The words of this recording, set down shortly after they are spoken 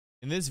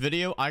In this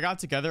video, I got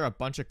together a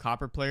bunch of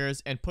copper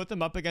players and put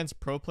them up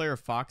against pro player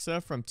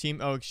FoxA from Team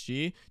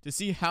OXG to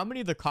see how many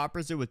of the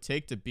coppers it would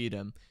take to beat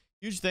him.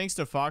 Huge thanks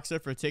to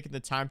FoxA for taking the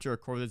time to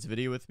record this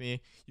video with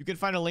me. You can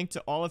find a link to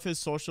all of his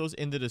socials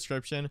in the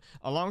description,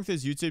 along with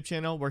his YouTube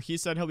channel where he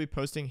said he'll be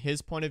posting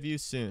his point of view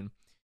soon.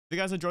 If you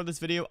guys enjoyed this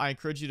video, I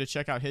encourage you to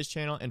check out his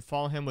channel and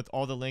follow him with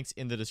all the links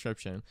in the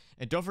description.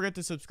 And don't forget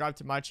to subscribe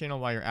to my channel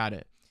while you're at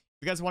it.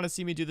 If you guys want to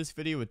see me do this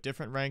video with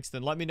different ranks,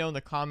 then let me know in the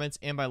comments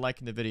and by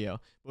liking the video.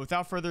 But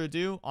without further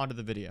ado, on to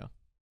the video.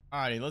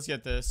 Alrighty, let's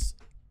get this.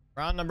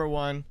 Round number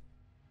 1.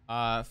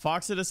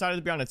 FoxA decided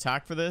to be on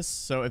attack for this.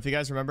 So if you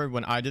guys remember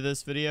when I did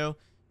this video,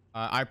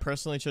 I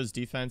personally chose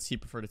defense. He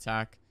preferred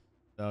attack.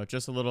 So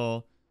just a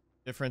little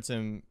difference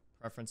in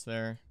preference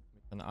there. Let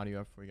me turn the audio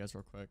up for you guys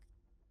real quick.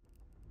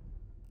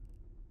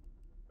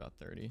 About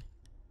 30.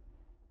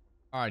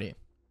 Alrighty.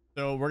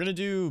 So we're going to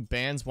do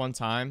bans one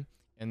time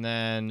and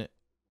then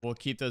we'll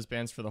keep those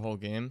bans for the whole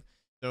game.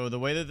 So the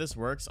way that this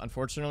works,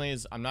 unfortunately,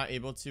 is I'm not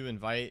able to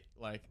invite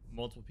like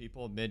multiple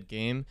people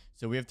mid-game.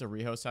 So we have to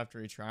rehost after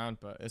each round,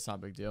 but it's not a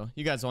big deal.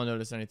 You guys won't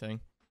notice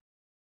anything.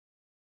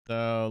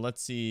 So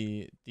let's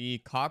see. The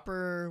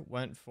copper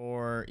went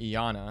for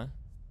Iana.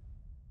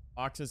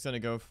 Fox is going to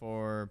go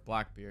for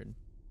Blackbeard.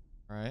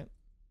 All right.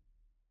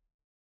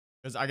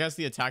 Because I guess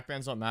the attack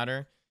bans don't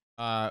matter.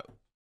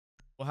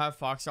 We'll have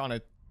Fox on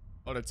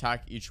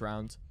attack each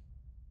round.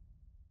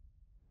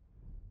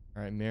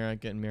 All right, Mira,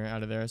 getting Mira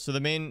out of there. So the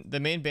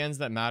main bans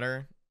that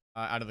matter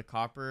out of the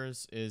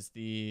coppers is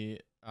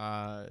the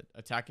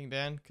attacking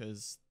ban,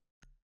 because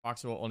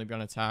Fox will only be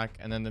on attack,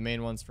 and then the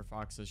main ones for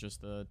Fox is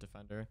just the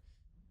defender.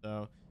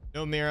 So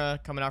no Mira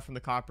coming out from the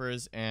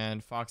coppers,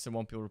 and Foxa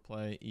won't be able to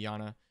play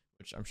Iana,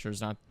 which I'm sure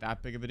is not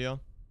that big of a deal.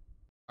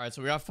 All right,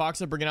 so we got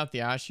Foxa bringing out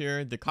the Ash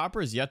here. The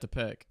copper is yet to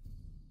pick.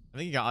 I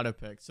think he got auto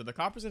picked. So the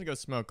copper's gonna go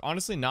smoke.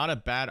 Honestly, not a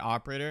bad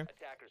operator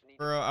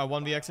for a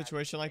 1vx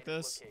situation like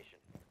this.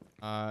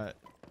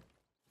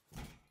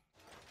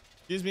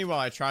 Excuse me while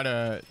I try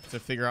to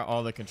figure out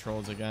all the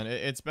controls again.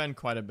 It's been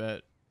quite a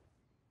bit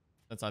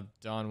since I've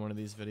done one of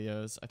these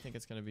videos. I think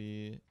it's gonna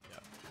be, yeah.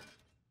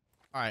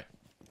 All right,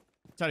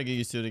 try to get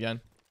used to it again.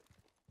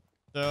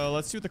 So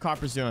let's see what the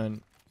copper's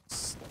doing.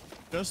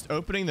 Just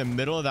opening the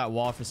middle of that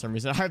wall for some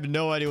reason. I have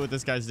no idea what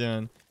this guy's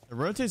doing. It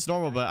rotates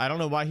normal, but I don't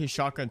know why he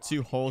shotgunned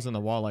 2 holes in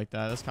the wall like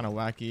that. That's kind of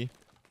wacky.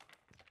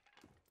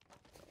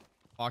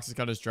 Fox has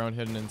got his drone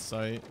hidden in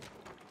sight.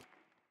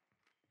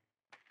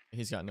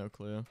 He's got no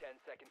clue.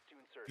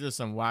 These are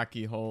some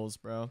wacky holes,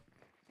 bro.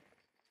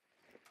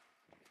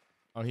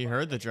 Oh, he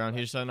heard the drone.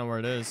 He just doesn't know where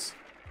it is.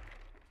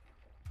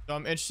 So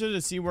I'm interested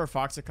to see where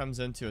FoxA comes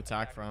in to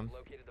attack from.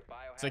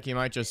 Looks like he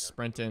might just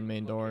sprint in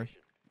main door.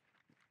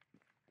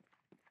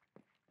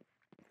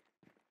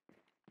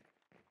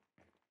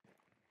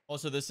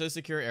 Also, this is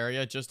secure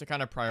area just to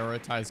kind of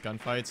prioritize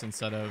gunfights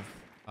instead of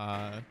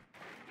the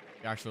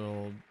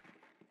actual,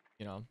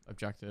 you know,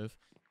 objective.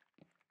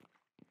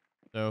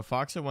 So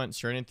FoxA went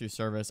straight in through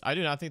service. I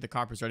do not think the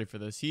copper's ready for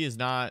this. He is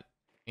not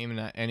aiming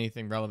at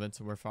anything relevant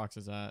to where Fox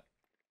is at.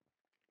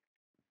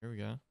 Here we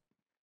go.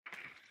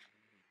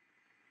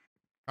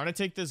 Trying to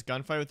take this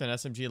gunfight with an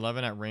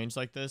SMG-11 at range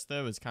like this,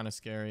 though, is kind of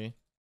scary.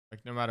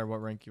 Like, no matter what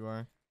rank you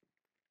are.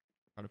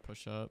 Try to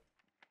push up.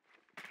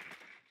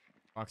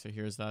 FoxA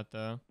hears that,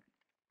 though.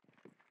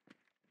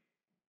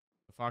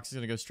 So Fox is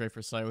going to go straight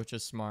for sight, which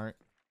is smart.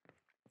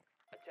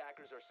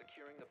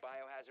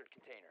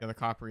 Yeah, the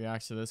copper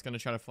reacts to this. Going to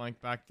try to flank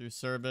back through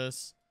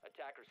service.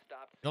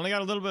 He only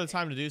got a little bit of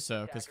time to do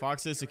so because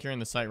Fox is securing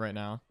the site right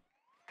now.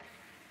 So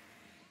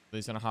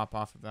he's going to hop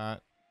off of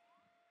that.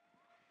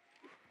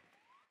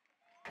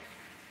 He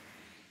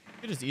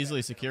could just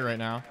easily secure right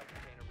now.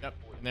 Yep,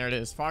 and there it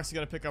is. Fox is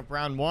going to pick up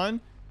round 1.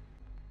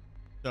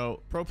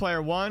 So pro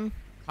player 1,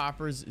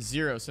 coppers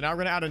 0. So now we're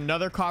going to add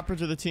another copper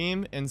to the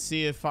team and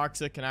see if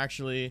FoxA can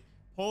actually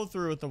pull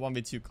through with the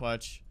 1v2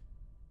 clutch,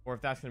 or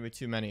if that's going to be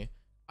too many.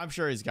 I'm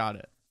sure he's got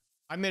it.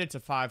 I made it to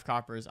 5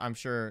 coppers. I'm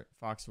sure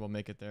Fox will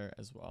make it there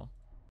as well.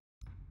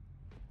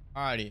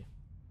 Alrighty.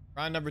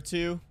 Round number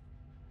 2.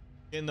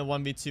 Getting the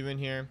 1v2 in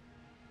here.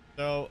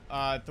 So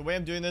the way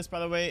I'm doing this, by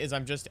the way, is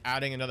I'm just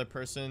adding another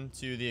person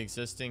to the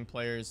existing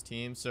player's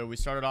team. So we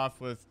started off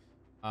with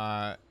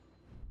Dial.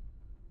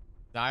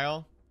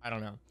 I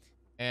don't know.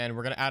 And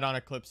we're going to add on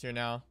Eclipse here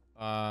now,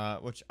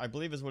 which I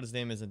believe is what his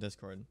name is in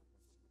Discord.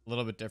 A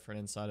little bit different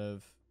inside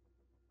of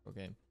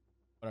okay,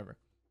 whatever.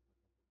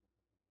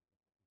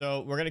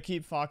 So we're going to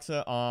keep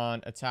FoxA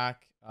on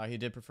attack. He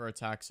did prefer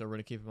attack, so we're going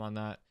to keep him on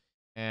that.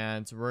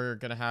 And we're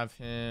going to have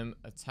him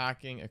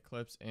attacking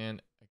Eclipse and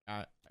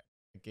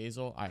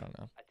Gazel. I don't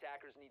know.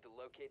 Attackers need to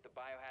locate the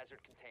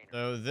biohazard container.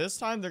 So this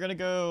time they're going to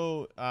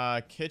go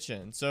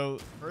kitchen. So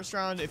first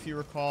round, if you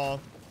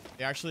recall,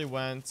 they actually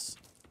went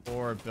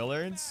for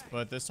billiards,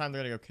 but this time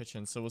they're going to go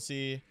kitchen. So we'll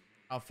see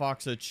how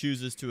FoxA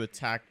chooses to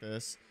attack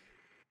this.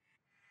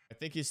 I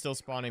think he's still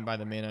spawning by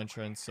the main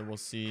entrance, so we'll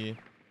see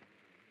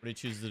what he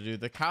chooses to do.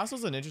 The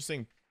castle's an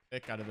interesting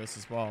pick out of this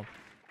as well.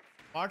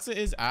 FoxA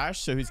is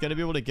Ash, so he's going to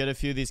be able to get a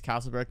few of these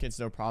castle barricades,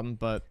 no problem.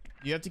 But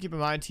you have to keep in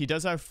mind he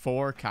does have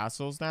 4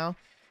 castles now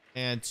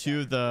and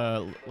 2 of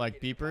the like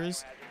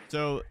beepers.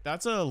 So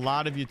that's a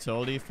lot of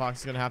utility Fox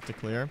is gonna have to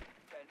clear.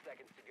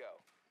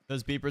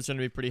 Those beepers are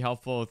gonna be pretty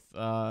helpful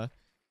with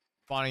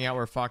finding out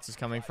where Fox is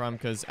coming from,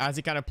 because as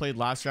he kind of played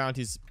last round,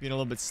 he's being a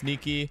little bit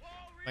sneaky,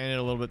 playing it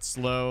a little bit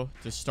slow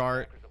to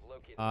start.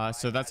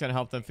 So that's gonna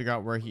help them figure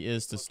out where he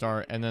is to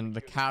start. And then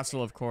the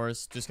castle, of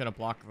course, just gonna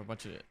block up a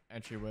bunch of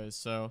entryways.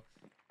 So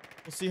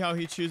we'll see how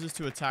he chooses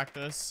to attack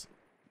this.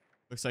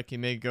 Looks like he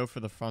may go for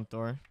the front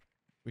door.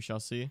 We shall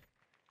see.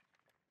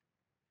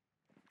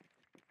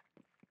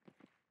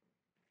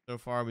 So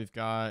far, we've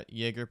got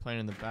Jaeger playing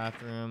in the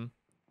bathroom.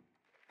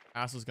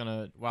 Castle's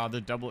gonna... Wow,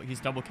 he's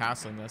double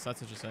castling this.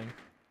 That's interesting.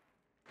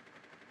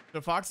 So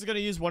Fox is gonna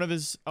use one of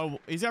his... Oh,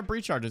 he's got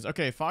breach charges.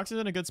 Okay, Fox is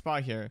in a good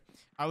spot here.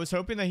 I was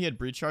hoping that he had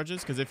breach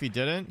charges, because if he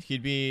didn't,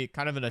 he'd be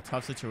kind of in a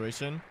tough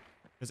situation.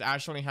 Because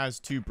Ash only has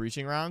 2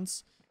 breaching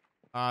rounds.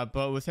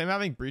 But with him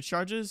having breach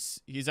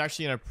charges, he's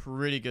actually in a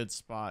pretty good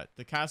spot.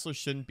 The castle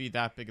shouldn't be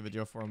that big of a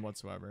deal for him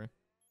whatsoever.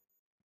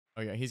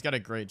 Oh yeah, he's got a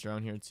great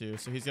drone here too.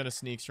 So he's gonna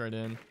sneak straight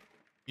in.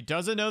 He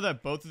doesn't know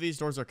that both of these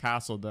doors are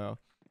castled though.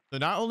 So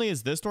not only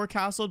is this door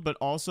castled, but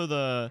also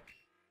the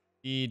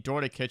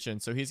door to kitchen.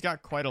 So he's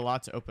got quite a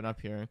lot to open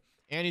up here.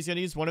 And he's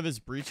gonna use one of his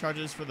breach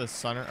charges for the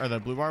center or the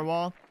blue bar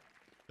wall.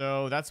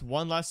 So that's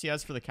 1 less he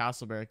has for the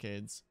castle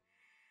barricades.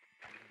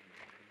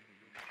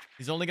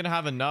 He's only gonna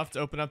have enough to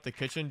open up the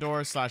kitchen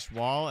door /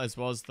 wall, as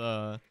well as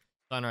the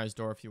sunrise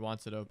door if he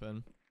wants it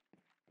open.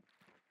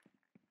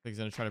 He's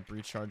gonna try to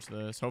breach charge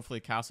this. Hopefully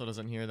castle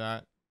doesn't hear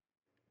that.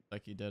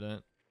 Like he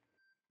didn't.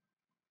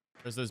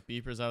 There's those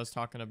beepers I was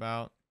talking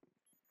about.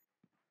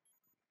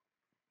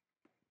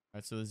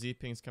 Alright, so the Z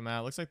pings come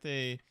out. Looks like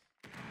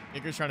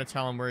Jaeger's trying to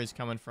tell him where he's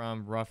coming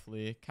from,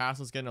 roughly.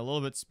 Castle's getting a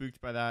little bit spooked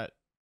by that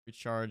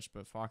recharge,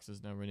 but Fox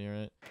is nowhere near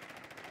it.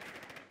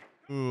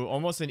 Ooh,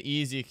 almost an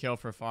easy kill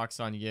for Fox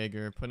on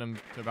Jaeger. Put him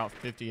to about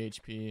 50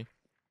 HP.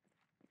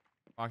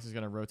 Fox is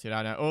going to rotate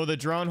out now. Oh, the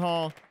drone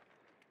haul.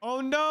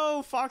 Oh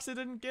no, Foxa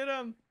didn't get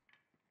him.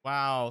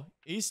 Wow.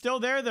 He's still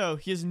there though.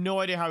 He has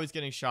no idea how he's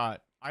getting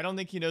shot. I don't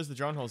think he knows the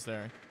drone hole's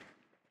there.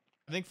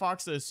 I think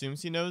Foxa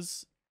assumes he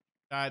knows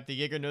that the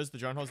Jaeger knows the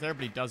drone hole's there,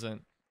 but he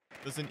doesn't.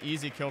 It was an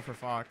easy kill for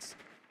Fox.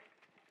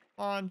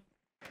 Come on.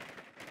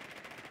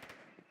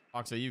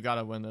 Foxa, you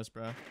gotta win this,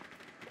 bro.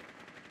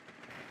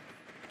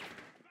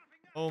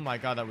 Oh my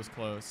god, that was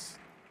close.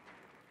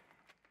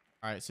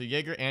 Alright, so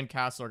Jaeger and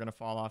Castle are gonna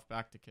fall off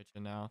back to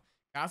kitchen now.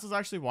 Castle's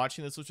actually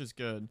watching this, which is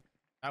good.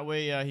 That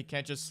way he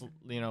can't just,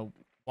 you know,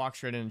 walk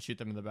straight in and shoot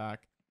them in the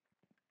back.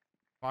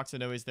 Fox, I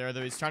know he's there,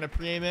 though. He's trying to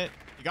pre-aim it.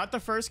 He got the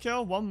first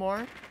kill. One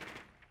more.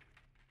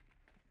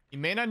 He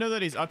may not know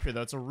that he's up here,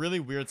 though. It's a really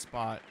weird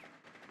spot.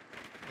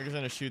 Jaeger's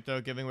gonna shoot, though,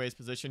 giving away his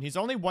position. He's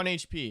only 1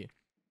 HP.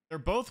 They're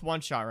both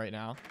one shot right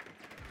now.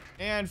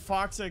 And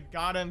Foxa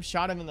got him,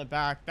 shot him in the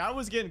back. That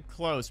was getting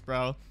close,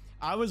 bro.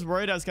 I was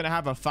worried I was gonna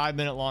have a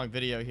 5-minute long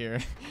video here.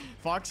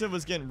 Foxa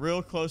was getting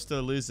real close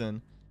to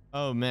losing.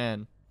 Oh,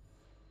 man.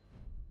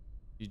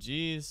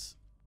 GG's.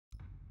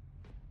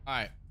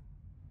 Alright.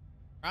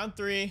 Round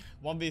 3,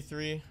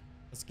 1v3.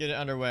 Let's get it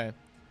underway.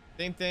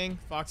 Same thing.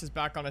 Fox is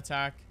back on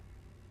attack.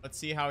 Let's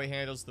see how he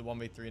handles the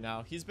 1v3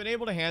 now. He's been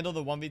able to handle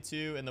the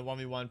 1v2 and the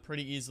 1v1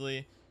 pretty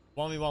easily.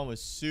 1v1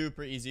 was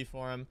super easy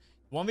for him.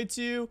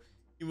 1v2,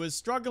 he was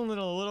struggling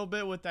a little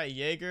bit with that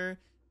Jaeger.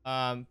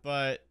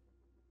 But,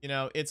 you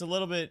know, it's a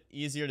little bit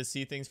easier to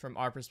see things from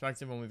our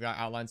perspective when we've got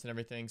outlines and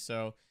everything.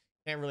 So,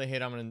 can't really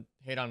hate on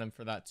him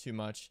for that too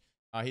much.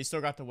 He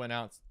still got the win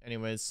out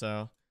anyways,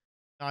 so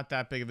not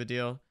that big of a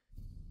deal.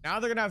 Now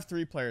they're going to have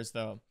 3 players,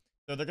 though.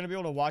 So they're going to be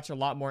able to watch a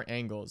lot more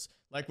angles.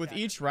 Like, with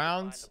each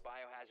round,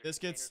 this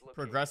gets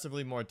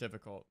progressively more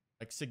difficult.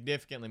 Like,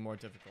 significantly more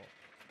difficult.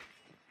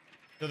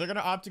 So they're going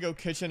to opt to go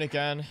kitchen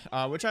again,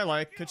 which I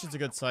like. Kitchen's a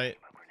good site.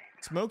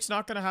 Smoke's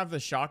not going to have the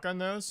shotgun,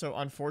 though. So,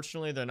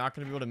 unfortunately, they're not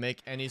going to be able to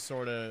make any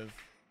sort of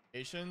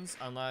rotations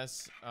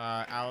unless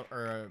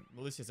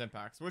Melissa's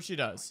impacts, which she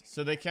does.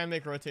 So they can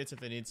make rotates if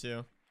they need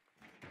to.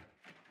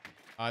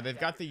 They've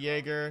got the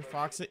Jaeger.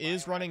 Foxa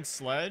is running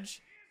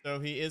Sledge. So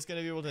he is going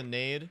to be able to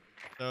nade.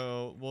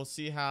 So we'll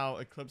see how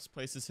Eclipse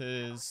places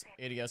his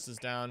ADSs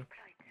down.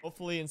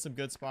 Hopefully in some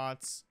good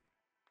spots.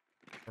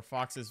 Or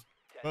Fox is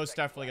most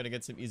definitely going to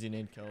get some easy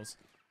nade kills.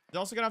 He's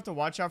also going to have to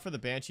watch out for the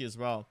Banshee as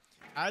well.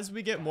 As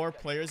we get more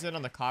players in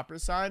on the copper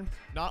side,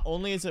 not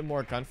only is it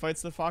more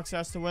gunfights that Fox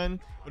has to win,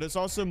 but it's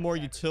also more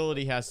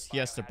utility he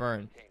has to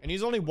burn. And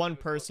he's only one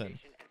person.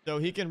 So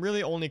he can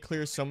really only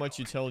clear so much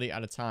utility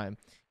at a time.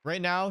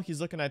 Right now,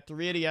 he's looking at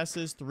 3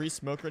 ADSs, 3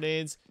 smoke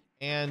grenades,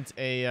 and 3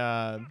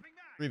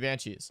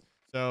 Banshees.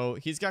 So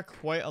he's got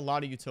quite a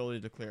lot of utility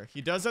to clear. He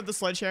does have the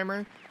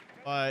sledgehammer,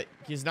 but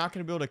he's not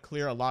going to be able to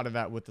clear a lot of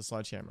that with the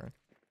sledgehammer.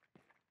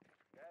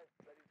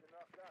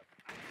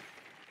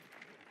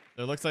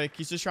 So it looks like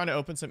he's just trying to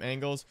open some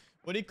angles.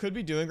 What he could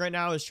be doing right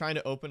now is trying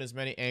to open as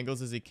many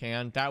angles as he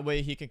can. That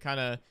way he can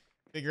kind of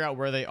figure out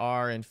where they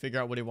are and figure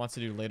out what he wants to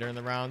do later in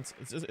the rounds.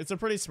 It's a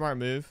pretty smart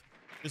move.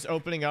 Just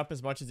opening up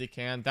as much as he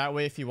can. That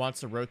way if he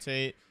wants to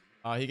rotate,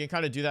 He can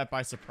kind of do that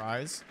by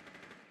surprise.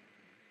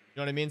 You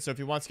know what I mean? So if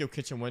he wants to go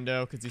kitchen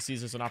window because he sees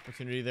there's an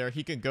opportunity there,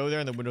 he can go there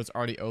and the window's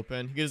already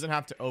open. He doesn't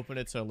have to open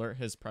it to alert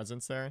his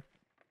presence there.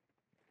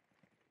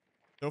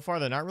 So far,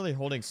 they're not really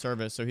holding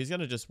service, so he's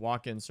going to just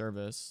walk in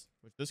service,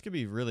 which this could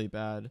be really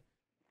bad.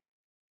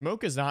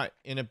 Smoke is not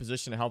in a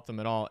position to help them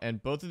at all,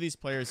 and both of these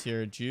players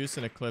here, Juice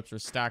and Eclipse, are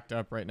stacked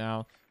up right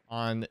now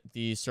on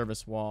the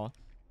service wall.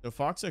 So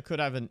FoxA could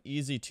have an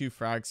easy 2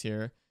 frags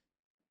here.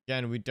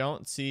 Again, we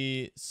don't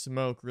see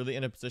Smoke really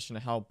in a position to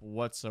help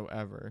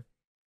whatsoever.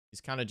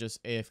 He's kind of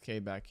just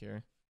AFK back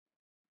here.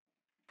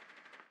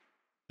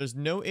 There's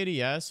no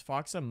ADS.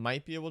 FoxA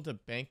might be able to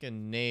bank a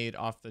nade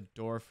off the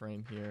door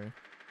frame here.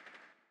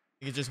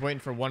 He's just waiting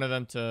for one of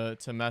them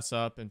to mess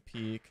up and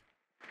peek.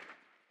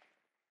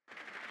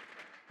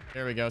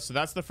 There we go. So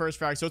that's the first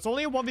frag. So it's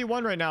only a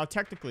 1v1 right now,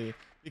 technically,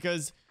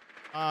 because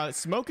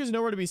Smoke is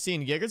nowhere to be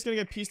seen. Jaeger's going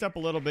to get pieced up a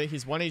little bit.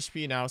 He's 1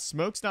 HP now.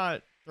 Smoke's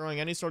not throwing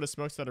any sort of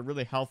smokes that are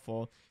really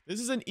helpful. This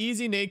is an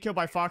easy nade kill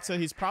by FoxA.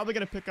 He's probably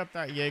going to pick up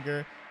that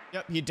Jaeger.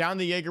 Yep, he downed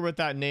the Jaeger with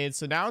that nade.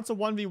 So now it's a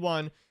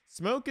 1v1.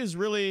 Smoke is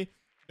really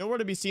nowhere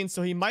to be seen.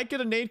 So he might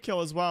get a nade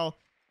kill as well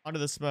onto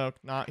the Smoke.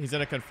 Not, he's going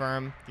to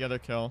confirm the other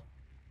kill.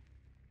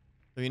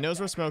 So he knows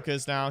where Smoke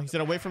is now. He's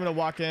going to wait for him to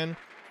walk in.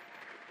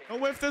 Don't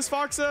whiff this,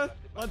 FoxA.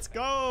 Let's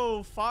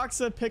go.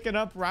 FoxA picking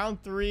up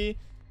round 3.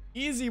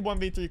 Easy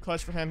 1v3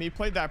 clutch for him. He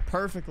played that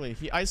perfectly.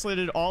 He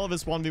isolated all of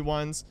his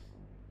 1v1s.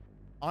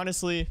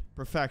 Honestly,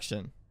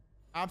 perfection.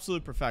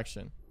 Absolute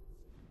perfection.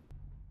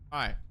 All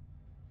right.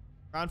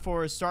 Round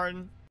 4 is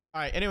starting.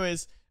 All right.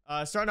 Anyways,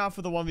 starting off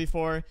with the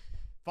 1v4.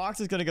 Fox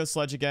is going to go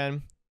sledge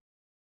again.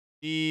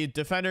 The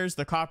defenders,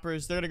 the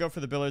coppers, they're going to go for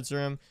the billiards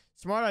room.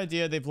 Smart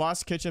idea. They've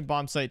lost kitchen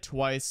bomb site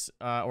twice,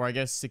 or I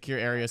guess secure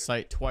area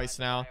site twice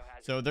now.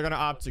 So they're going to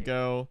opt to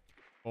go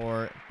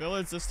for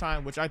billiards this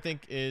time, which I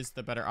think is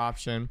the better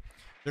option.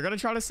 They're going to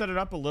try to set it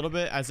up a little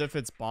bit as if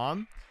it's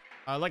bomb.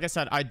 Like I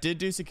said, I did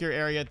do secure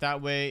area.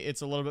 That way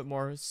it's a little bit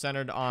more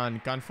centered on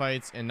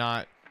gunfights and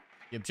not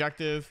the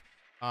objective.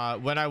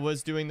 When I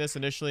was doing this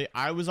initially,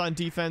 I was on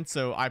defense,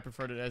 so I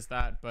preferred it as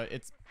that. But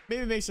it's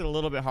maybe makes it a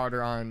little bit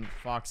harder on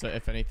FoxA,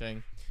 if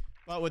anything.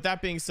 But with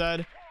that being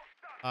said,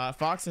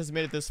 Fox has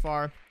made it this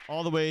far,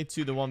 all the way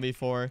to the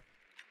 1v4.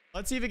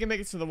 Let's see if he can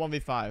make it to the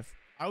 1v5.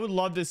 I would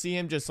love to see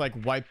him just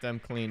like wipe them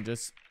clean,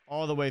 just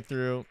all the way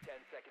through.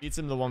 Beats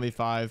him to the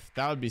 1v5.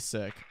 That would be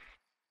sick.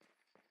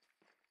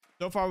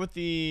 So far with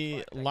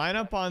the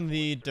lineup on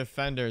the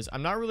defenders,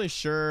 I'm not really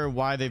sure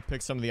why they've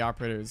picked some of the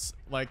operators.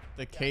 Like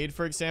the Cade,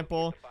 for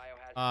example.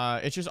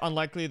 It's just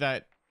unlikely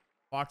that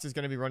Fox is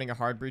going to be running a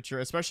hard breacher,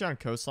 especially on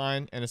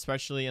coastline, and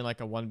especially in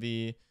like a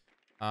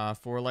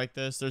 1v4 like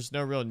this. There's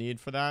no real need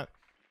for that.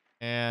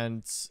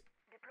 And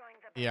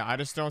yeah, I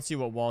just don't see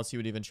what walls he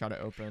would even try to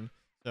open.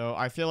 So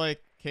I feel like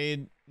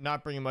Cade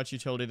not bringing much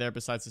utility there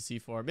besides the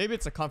C4. Maybe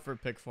it's a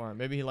comfort pick for him.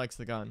 Maybe he likes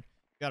the gun. You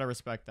gotta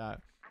respect that.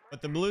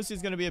 But the Melusi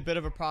is going to be a bit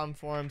of a problem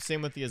for him.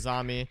 Same with the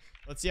Azami.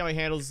 Let's see how he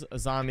handles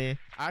Azami.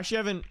 I actually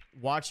haven't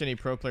watched any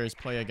pro players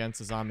play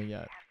against Azami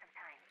yet.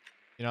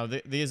 You know,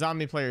 the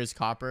Azami player is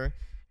copper.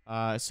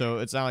 So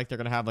it's not like they're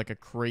going to have like a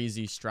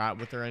crazy strat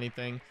with her or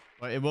anything.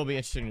 But it will be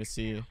interesting to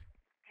see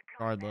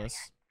regardless.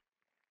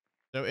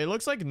 So it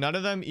looks like none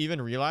of them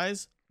even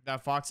realize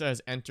that FoxA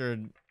has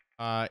entered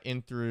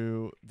in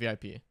through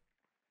VIP.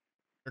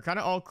 They're kind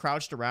of all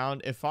crouched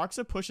around. If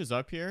FoxA pushes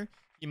up here,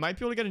 he might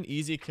be able to get an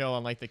easy kill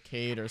on like the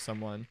Cade or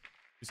someone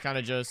who's kind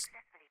of just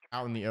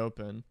out in the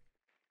open.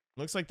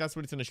 Looks like that's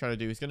what he's going to try to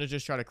do. He's going to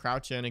just try to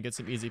crouch in and get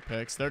some easy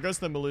picks. There goes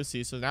the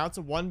Melusi. So now it's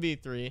a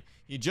 1v3.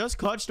 He just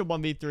clutched a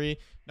 1v3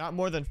 not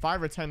more than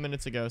 5 or 10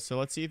 minutes ago. So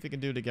let's see if he can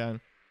do it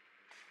again.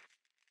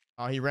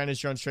 Oh, he ran his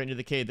drone straight into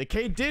the Cade. The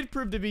Cade did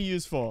prove to be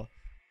useful.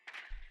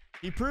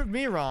 He proved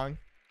me wrong.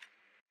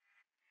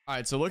 All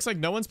right, so it looks like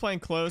no one's playing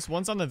close.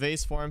 One's on the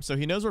vase for him, so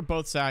he knows we're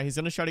both at. He's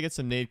going to try to get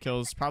some nade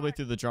kills, probably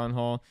through the drone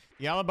hole.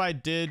 The alibi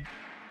did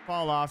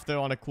fall off,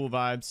 though, on a cool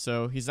vibe,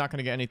 so he's not going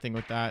to get anything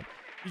with that.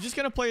 He's just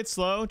going to play it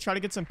slow, try to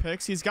get some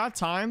picks. He's got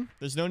time.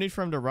 There's no need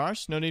for him to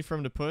rush, no need for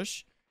him to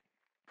push.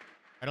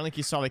 I don't think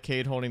he saw the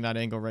Cade holding that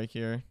angle right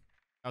here.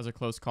 That was a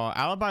close call.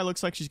 Alibi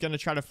looks like she's going to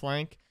try to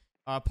flank,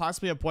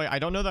 possibly a point. I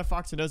don't know that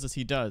FoxA knows this.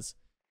 He does.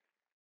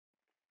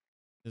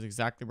 This is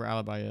exactly where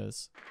Alibi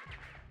is.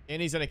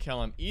 And he's going to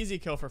kill him. Easy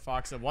kill for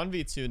FoxA.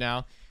 1v2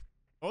 now.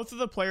 Both of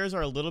the players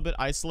are a little bit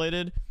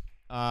isolated.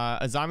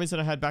 Azami's going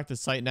to head back to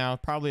site now.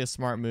 Probably a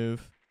smart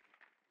move.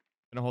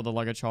 Going to hold the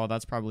luggage haul.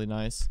 That's probably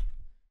nice.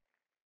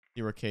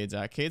 See where Cade's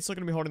at. Cade's still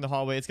going to be holding the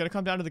hallway. It's going to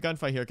come down to the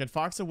gunfight here. Can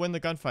FoxA win the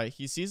gunfight?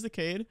 He sees the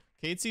Cade.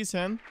 Cade sees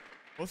him.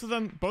 Both of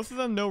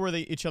them know where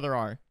each other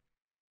are.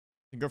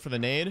 Can go for the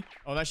nade.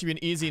 Oh, that should be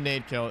an easy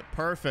nade kill.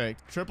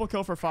 Perfect. Triple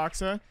kill for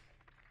FoxA.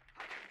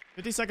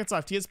 50 seconds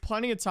left. He has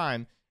plenty of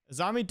time.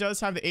 Azami does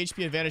have the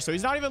HP advantage, so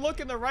he's not even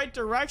looking the right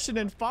direction,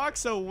 and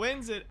FoxA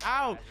wins it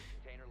out.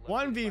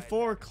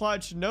 1v4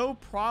 clutch, no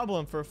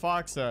problem for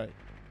FoxA.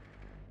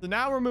 So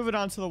now we're moving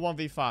on to the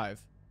 1v5.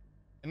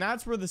 And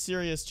that's where the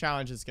serious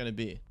challenge is going to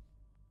be.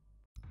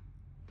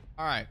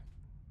 All right.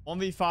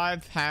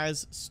 1v5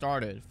 has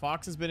started.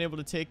 Fox has been able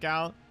to take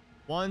out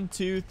 1,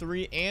 2,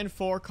 3, and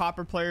 4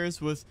 copper players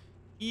with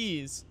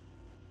ease.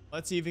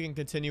 Let's see if we can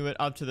continue it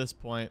up to this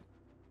point.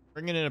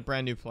 Bringing in a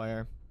brand new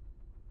player.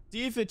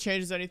 See if it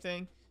changes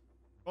anything.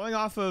 Going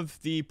off of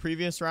the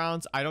previous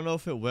rounds, I don't know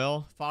if it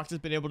will. Fox has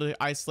been able to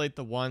isolate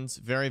the ones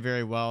very,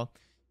 very well.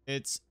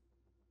 It's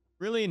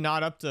really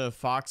not up to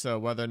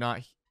FoxA whether or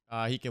not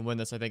he can win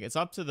this. I think it's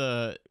up to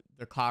the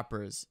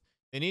coppers.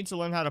 They need to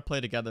learn how to play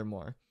together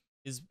more.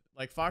 Is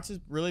like Fox has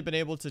really been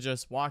able to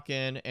just walk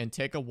in and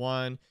take a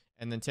 1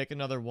 and then take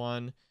another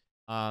 1.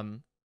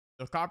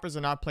 The coppers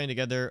are not playing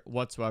together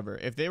whatsoever.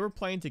 If they were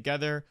playing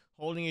together,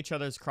 holding each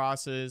other's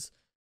crosses,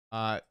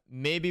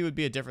 maybe it would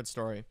be a different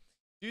story.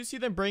 Do you see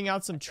them bring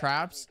out some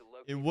traps?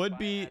 It would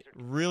be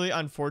really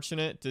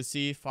unfortunate to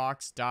see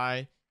Fox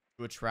die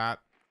to a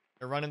trap.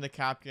 They're running the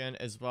Capcan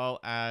as well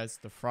as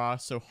the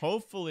Frost. So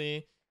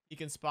hopefully he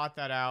can spot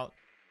that out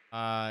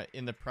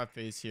in the prep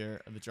phase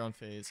here, of the drone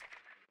phase.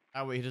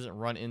 That way he doesn't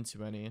run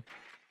into any.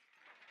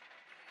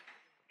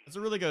 That's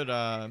a really good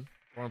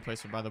Thorn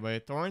placement, by the way.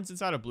 Thorns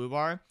inside a blue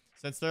bar,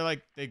 since they're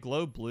like, they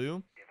glow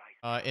blue.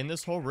 In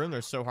this whole room,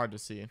 they're so hard to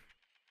see.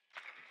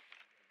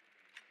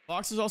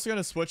 Fox is also going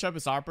to switch up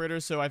his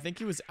operators, so I think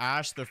he was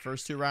Ash the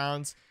first 2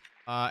 rounds.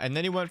 And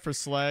then he went for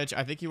Sledge.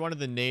 I think he wanted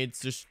the nades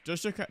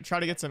just to try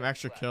to get some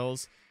extra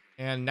kills.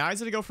 And now he's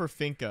going to go for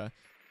Finka.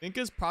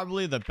 Finka's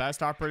probably the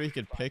best operator he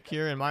could pick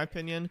here, in my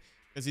opinion,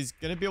 because he's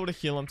going to be able to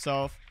heal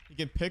himself. He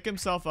can pick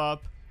himself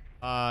up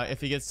if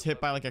he gets hit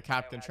by like a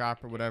Captain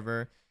Trap or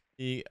whatever.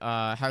 He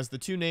has the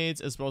 2 nades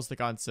as well as the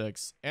Gon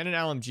 6 and an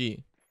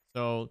LMG.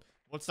 So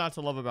what's not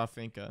to love about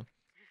Finka?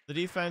 The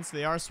defense,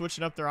 they are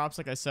switching up their ops.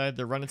 Like I said,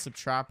 they're running some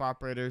trap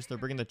operators. They're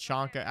bringing the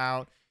Chonka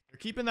out. They're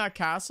keeping that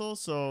castle.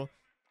 So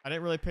I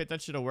didn't really pay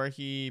attention to where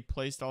he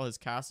placed all his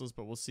castles,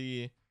 but we'll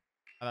see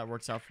how that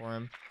works out for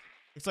him.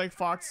 Looks like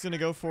Fox is going to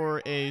go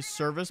for a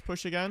service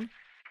push again.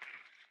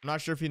 I'm not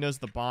sure if he knows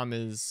the bomb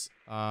is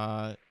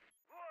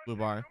blue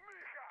bar.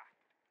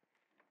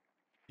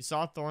 He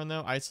saw Thorn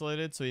though,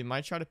 isolated, so he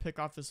might try to pick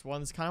off this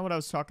one. It's kind of what I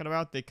was talking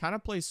about. They kind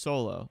of play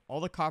solo.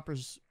 All the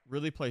coppers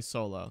really play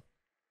solo.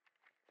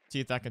 See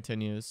if that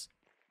continues.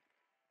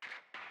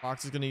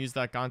 Fox is going to use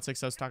that Gon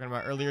 6 I was talking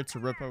about earlier to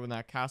rip open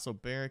that castle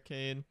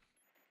barricade.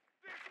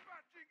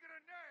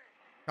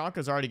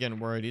 Chonka's already getting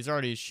worried. He's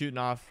already shooting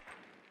off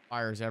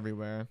fires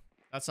everywhere.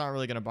 That's not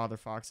really going to bother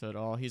Fox at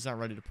all. He's not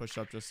ready to push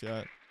up just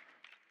yet.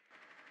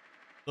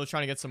 Still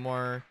trying to get some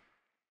more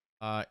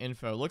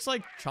info. Looks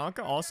like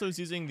Chonka also is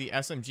using the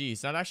SMG.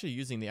 He's not actually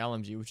using the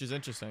LMG, which is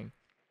interesting.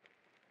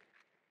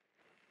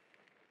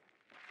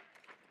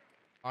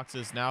 Fox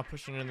is now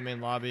pushing in the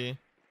main lobby.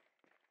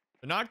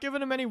 They're not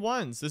giving him any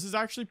 1s. This is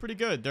actually pretty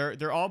good.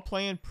 They're all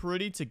playing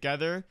pretty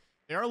together.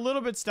 They are a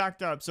little bit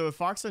stacked up. So if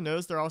FoxA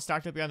knows they're all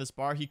stacked up behind this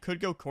bar, he could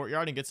go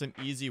courtyard and get some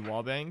easy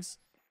wall bangs.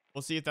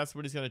 We'll see if that's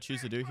what he's going to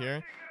choose to do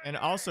here. And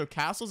also,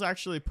 Castle's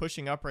actually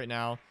pushing up right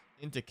now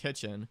into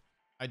kitchen.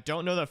 I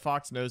don't know that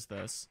Fox knows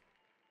this.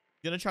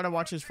 He's going to try to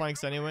watch his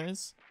flanks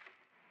anyways.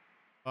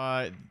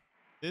 But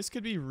this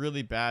could be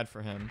really bad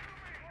for him.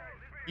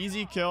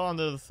 Easy kill on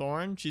the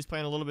Thorn. She's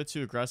playing a little bit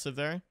too aggressive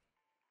there.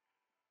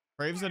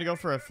 Brave's going to go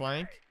for a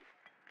flank.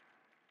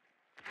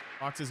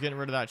 Fox is getting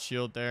rid of that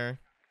shield there.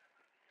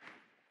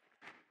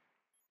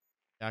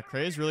 Yeah,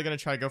 Crave's really going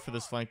to try to go for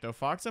this flank, though.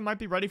 FoxA might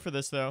be ready for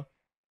this, though.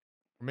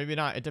 Or maybe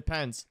not. It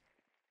depends.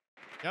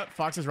 Yep,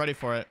 Fox is ready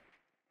for it.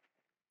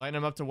 Lighting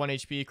him up to 1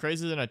 HP.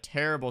 Craze is in a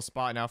terrible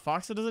spot now.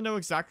 FoxA doesn't know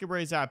exactly where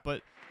he's at,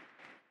 but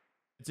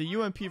it's a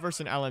UMP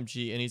versus an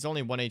LMG, and he's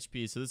only 1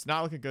 HP, so this is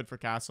not looking good for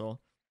Castle.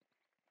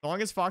 As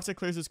long as FoxA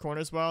clears his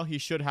corners well, he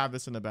should have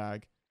this in the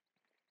bag.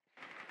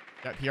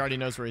 Yep, he already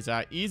knows where he's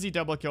at. Easy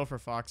double kill for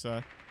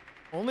FoxA.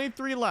 Only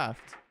 3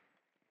 left.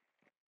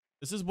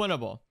 This is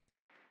winnable.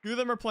 2 of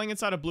them are playing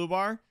inside a blue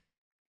bar.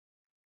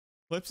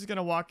 Clips is going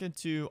to walk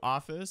into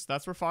office.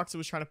 That's where FoxA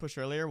was trying to push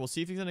earlier. We'll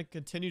see if he's going to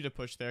continue to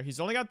push there. He's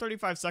only got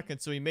 35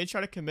 seconds, so he may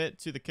try to commit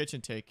to the kitchen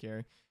take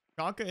here.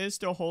 Chonka is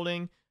still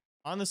holding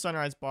on the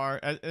sunrise bar.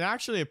 And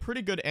actually a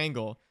pretty good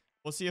angle.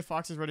 We'll see if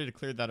Fox is ready to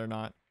clear that or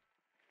not.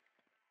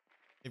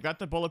 They've got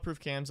the bulletproof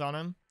cams on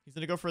him. He's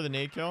going to go for the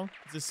nade kill.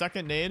 It's his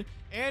second nade.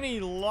 And he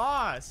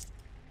lost.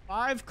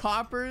 5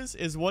 coppers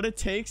is what it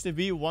takes to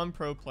beat 1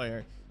 pro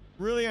player.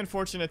 Really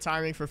unfortunate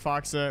timing for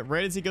FoxA.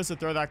 Right as he goes to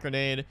throw that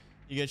grenade,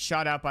 he gets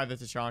shot out by the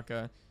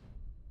Tachanka.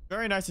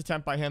 Very nice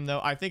attempt by him,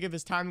 though. I think if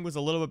his timing was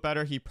a little bit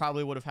better, he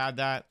probably would have had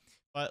that.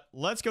 But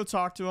let's go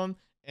talk to him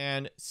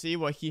and see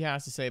what he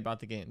has to say about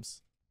the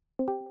games.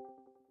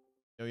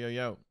 Yo, yo,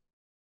 yo.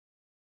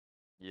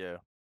 Yeah.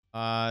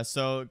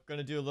 So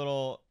gonna do a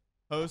little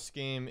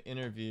post-game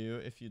interview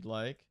if you'd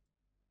like.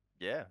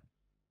 Yeah.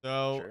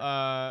 So,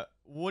 Sure.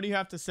 what do you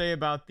have to say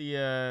about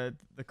the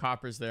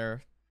coppers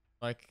there?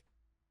 Like,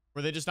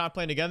 were they just not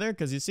playing together?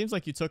 Because it seems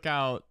like you took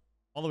out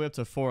all the way up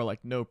to 4,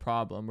 like, no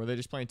problem. Were they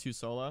just playing 2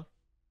 solo?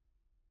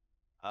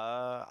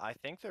 I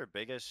think the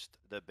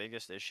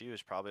biggest issue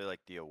is probably like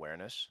the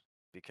awareness,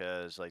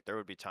 because like there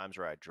would be times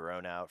where I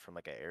drone out from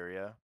like an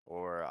area,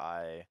 or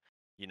I,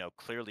 you know,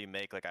 clearly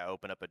make like I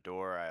open up a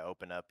door, I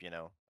open up, you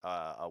know,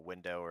 a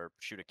window or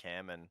shoot a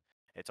cam, and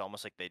it's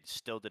almost like they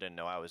still didn't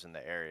know I was in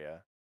the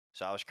area.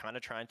 So I was kind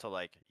of trying to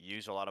like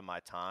use a lot of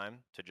my time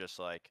to just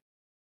like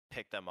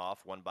pick them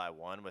off one by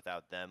one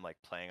without them like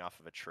playing off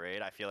of a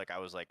trade. I feel like I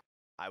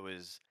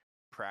was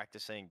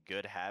practicing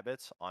good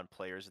habits on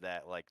players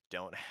that like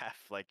don't have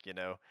like, you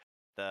know,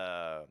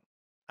 the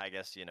I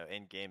guess, you know,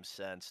 in-game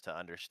sense to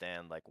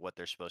understand like what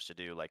they're supposed to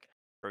do. Like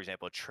for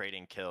example,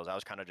 trading kills. I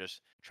was kind of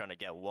just trying to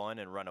get one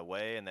and run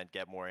away and then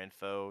get more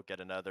info, get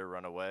another,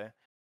 run away.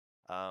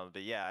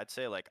 But yeah, I'd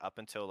say like up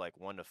until like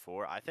 1 to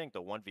 4, I think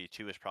the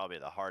 1v2 is probably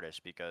the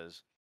hardest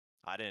because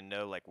I didn't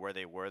know like where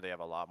they were. They have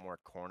a lot more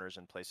corners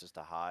and places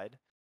to hide.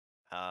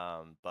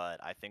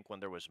 But I think when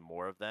there was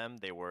more of them,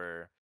 they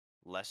were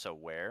less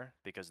aware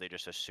because they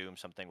just assumed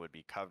something would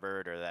be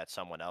covered or that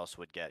someone else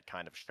would get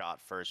kind of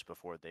shot first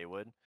before they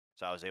would.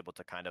 So I was able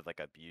to kind of like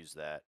abuse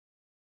that.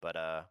 But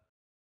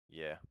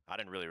yeah, I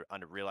didn't really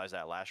realize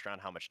that last round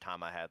how much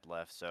time I had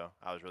left. So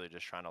I was really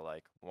just trying to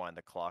like wind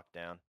the clock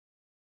down.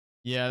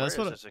 Yeah, that's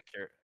what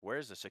Where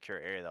is the secure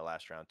area that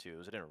last round too?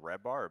 Was it in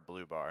red bar or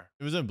blue bar?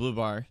 it was in blue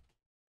bar.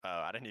 Oh,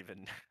 I didn't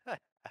even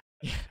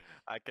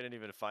I couldn't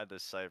even find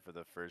this site for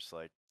the first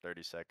like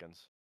 30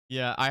 seconds.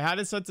 Yeah, I had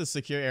it set to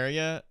secure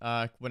area.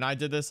 When I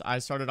did this, I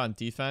started on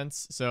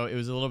defense, so it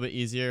was a little bit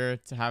easier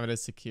to have it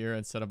as secure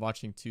instead of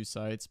watching two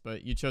sites.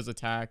 But you chose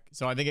attack,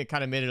 so I think it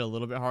kind of made it a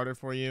little bit harder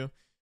for you.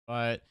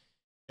 But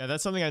yeah,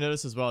 that's something I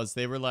noticed as well. Is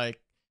they were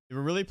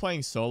really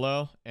playing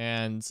solo,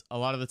 and a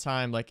lot of the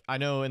time, like I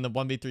know in the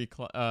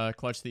 1v3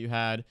 clutch that you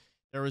had,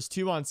 there was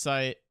two on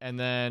site, and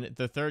then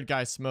the third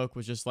guy smoke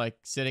was just like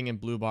sitting in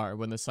blue bar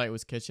when the site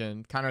was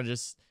kitchen, kind of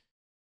just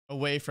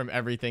away from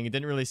everything. It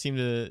didn't really seem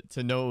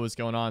to know what was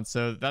going on.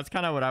 So that's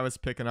kind of what I was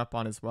picking up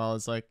on as well.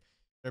 Is like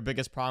their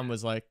biggest problem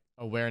was like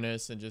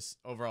awareness and just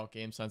overall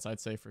game sense,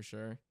 I'd say for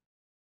sure.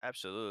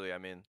 Absolutely. I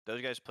mean,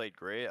 those guys played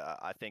great.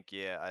 I think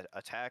yeah,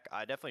 attack.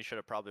 I definitely should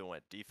have probably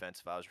went defense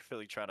if I was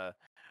really try to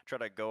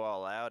go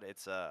all out.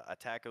 It's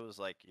attack. It was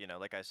like you know,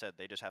 like I said,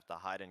 they just have to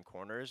hide in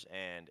corners,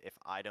 and if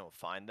I don't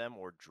find them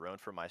or drone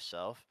for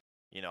myself,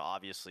 you know,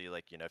 obviously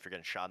like you know, if you're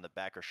getting shot in the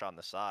back or shot in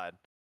the side,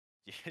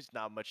 there's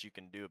not much you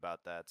can do about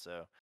that.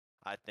 So,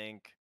 I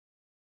think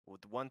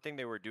the one thing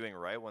they were doing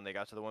right when they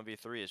got to the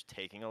 1v3 is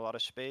taking a lot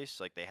of space.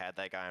 Like they had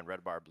that guy on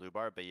red bar, blue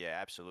bar, but yeah,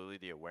 absolutely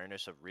the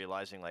awareness of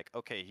realizing like,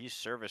 okay, he's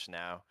service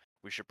now.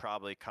 We should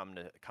probably come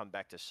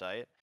back to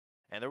site.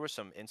 And there were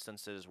some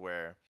instances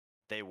where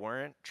they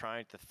weren't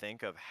trying to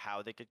think of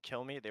how they could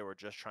kill me. They were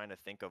just trying to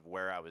think of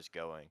where I was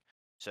going.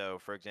 So,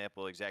 for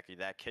example, exactly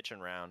that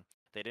kitchen round,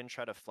 they didn't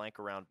try to flank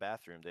around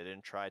bathroom. They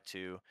didn't try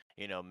to,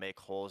 you know, make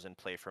holes and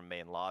play from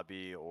main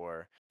lobby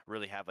or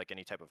really have like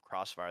any type of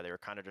crossfire. They were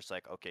kind of just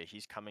like, okay,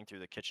 he's coming through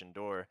the kitchen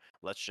door.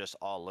 Let's just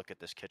all look at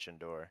this kitchen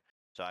door.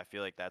 So I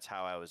feel like that's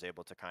how I was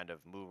able to kind of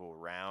move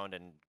around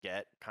and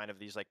get kind of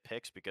these like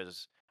picks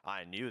because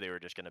I knew they were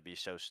just going to be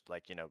so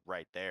like, you know,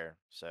 right there.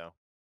 So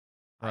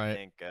I Right.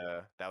 think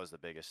that was the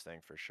biggest thing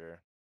for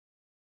sure.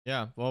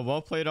 Yeah.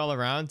 Well played all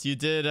around. You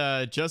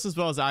did just as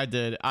well as I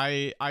did.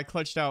 I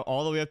clutched out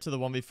all the way up to the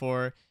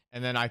 1v4,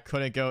 and then I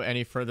couldn't go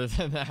any further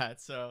than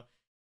that. So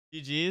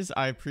GG's.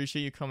 I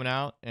appreciate you coming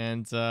out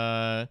and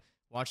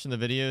watching the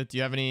video. Do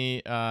you have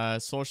any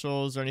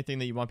socials or anything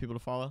that you want people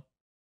to follow?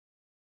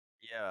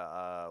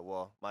 Yeah,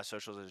 well, my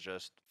socials is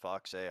just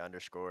FoxA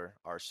underscore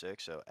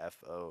R6, so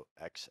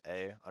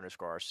FoXA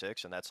underscore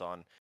R6, and that's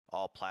on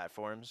all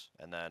platforms.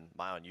 And then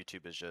my own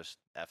YouTube is just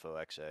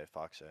FoXA,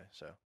 FoxA.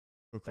 So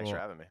Cool, thanks for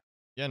cool. having me.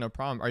 Yeah, no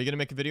problem. Are you gonna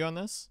make a video on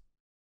this?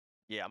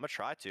 Yeah, I'm gonna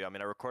try to. I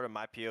mean, I recorded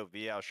my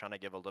POV. I was trying to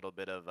give a little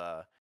bit of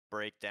a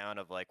breakdown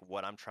of like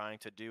what I'm trying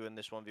to do in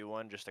this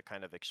 1v1, just to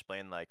kind of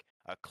explain like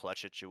a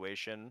clutch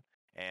situation.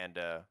 And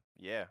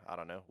yeah, I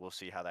don't know. We'll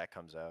see how that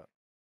comes out.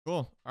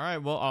 Cool. All right.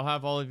 Well, I'll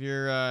have all of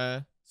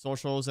your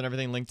socials and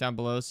everything linked down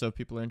below, so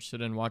people are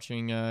interested in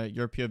watching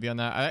your POV on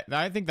that.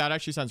 I think that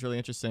actually sounds really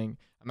interesting.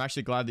 I'm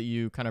actually glad that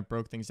you kind of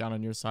broke things down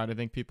on your side. I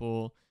think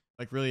people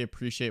like really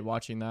appreciate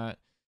watching that.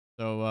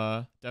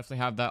 So definitely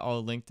have that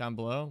all linked down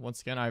below.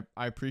 Once again,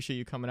 I appreciate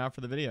you coming out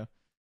for the video.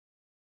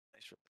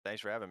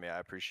 Thanks for having me. I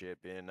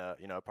appreciate being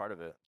you know, a part of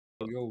it.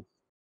 Yo.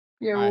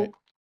 All right.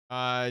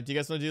 Yo. Do you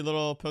guys want to do a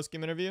little post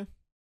game interview?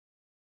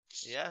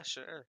 Yeah,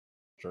 sure.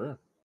 Sure.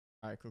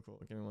 All right.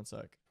 Cool. Give me one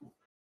sec.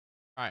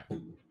 All right.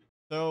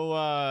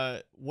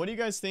 So, what do you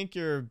guys think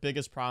your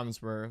biggest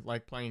problems were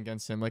like playing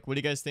against him? Like, what do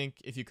you guys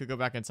think if you could go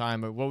back in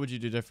time? But what would you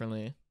do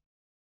differently?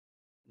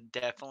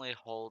 Definitely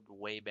hold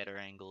way better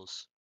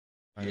angles.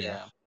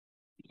 Yeah.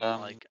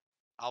 Like,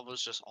 I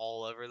was just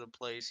all over the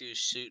place. He was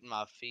shooting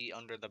my feet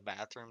under the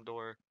bathroom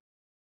door.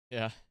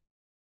 Yeah.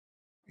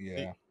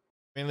 Yeah.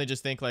 Mainly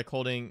just think like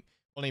holding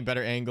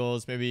better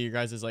angles. Maybe your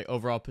guys' like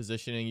overall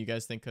positioning you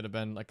guys think could have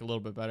been like a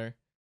little bit better.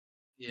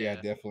 Yeah,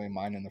 definitely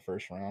mine in the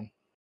first round.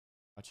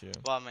 Got you.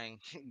 Well, I mean,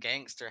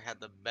 Gangster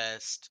had the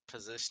best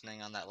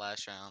positioning on that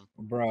last round.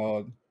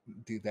 Bro,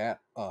 do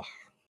that. Ugh,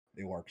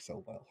 it worked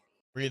so well.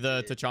 Were you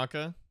the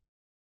Tachanka?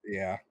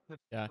 Yeah.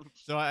 Yeah.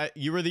 So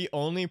you were the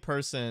only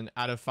person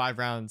out of 5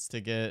 rounds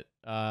to get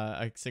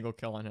a single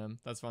kill on him.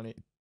 That's funny.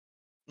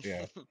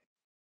 Yeah.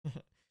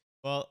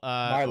 Well,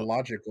 My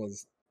logic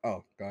was,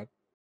 oh god.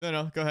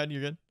 no, go ahead.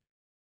 You're good.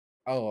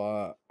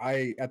 Oh,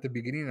 I at the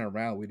beginning of the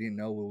round we didn't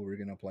know what we were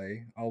gonna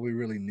play. All we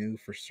really knew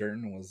for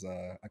certain was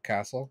a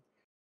castle,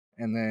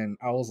 and then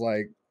I was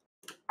like,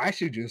 I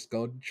should just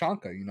go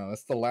Chanka. You know,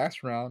 it's the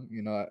last round.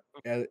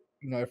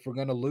 If we're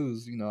gonna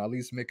lose, at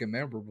least make it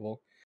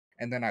memorable.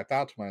 And then I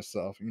thought to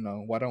myself,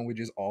 why don't we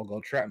just all go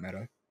trap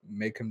meta,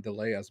 make him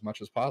delay as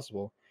much as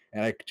possible?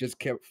 And I just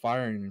kept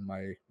firing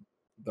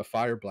the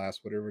fire blast,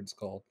 whatever it's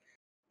called,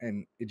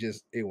 and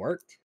it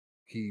worked.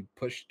 He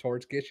pushed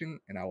towards kitchen,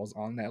 and I was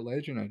on that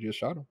ledge, and I just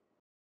shot him.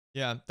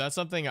 Yeah, that's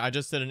something I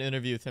just did an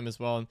interview with him as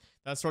well, and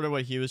that's sort of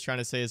what he was trying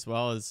to say as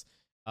well. Is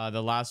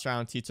the last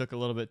round he took a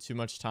little bit too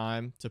much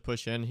time to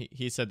push in.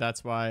 He said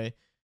that's why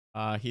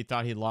he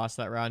thought he lost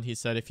that round. He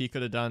said if he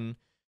could have done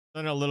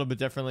it a little bit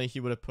differently, he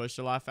would have pushed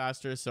a lot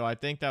faster. So I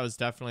think that was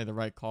definitely the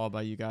right call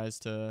by you guys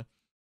to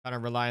kind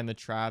of rely on the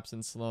traps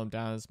and slow him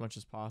down as much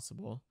as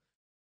possible.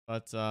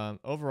 But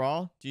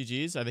overall,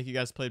 GG's. I think you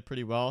guys played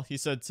pretty well. He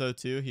said so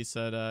too. He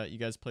said you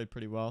guys played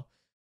pretty well.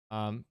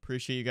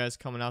 Appreciate you guys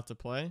coming out to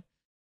play.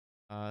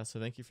 So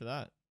thank you for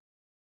that.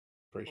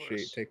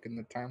 Appreciate taking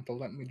the time to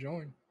let me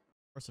join.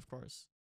 Of course, of course.